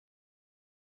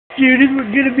Dude, we're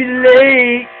gonna be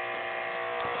late.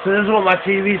 So this is what my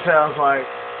TV sounds like.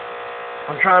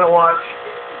 I'm trying to watch,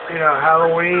 you know,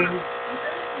 Halloween,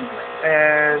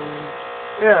 and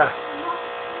yeah,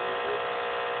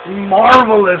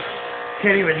 marvelous.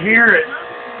 Can't even hear it.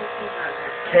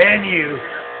 Can you?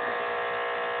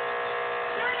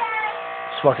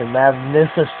 It's fucking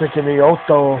magnificent in the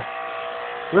auto.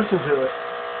 Listen to it.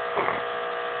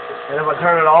 And if I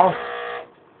turn it off,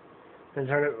 and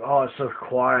turn it, oh, it's so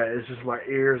quiet. It's just my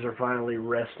ears are finally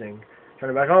resting. Turn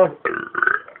it back on.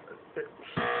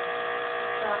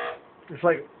 It's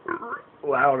like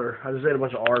louder. I just ate a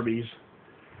bunch of Arby's.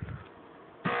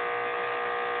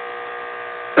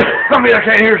 I mean, I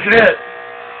can't hear shit.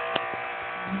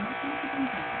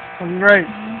 Fucking great.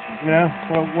 You know,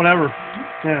 well, whatever.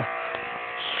 Yeah.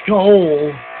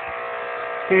 Skull.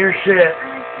 Hear shit.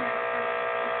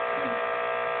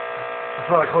 That's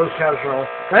not a closed caption on.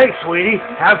 Thanks, sweetie.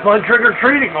 Have fun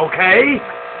trick-or-treating, okay?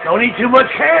 Don't eat too much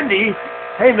candy.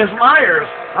 Hey, Miss Myers,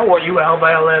 I want you out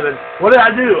by 11. What did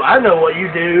I do? I know what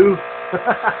you do.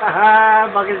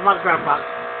 Buckets, buck, crap, buck.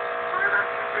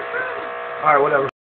 Alright, whatever.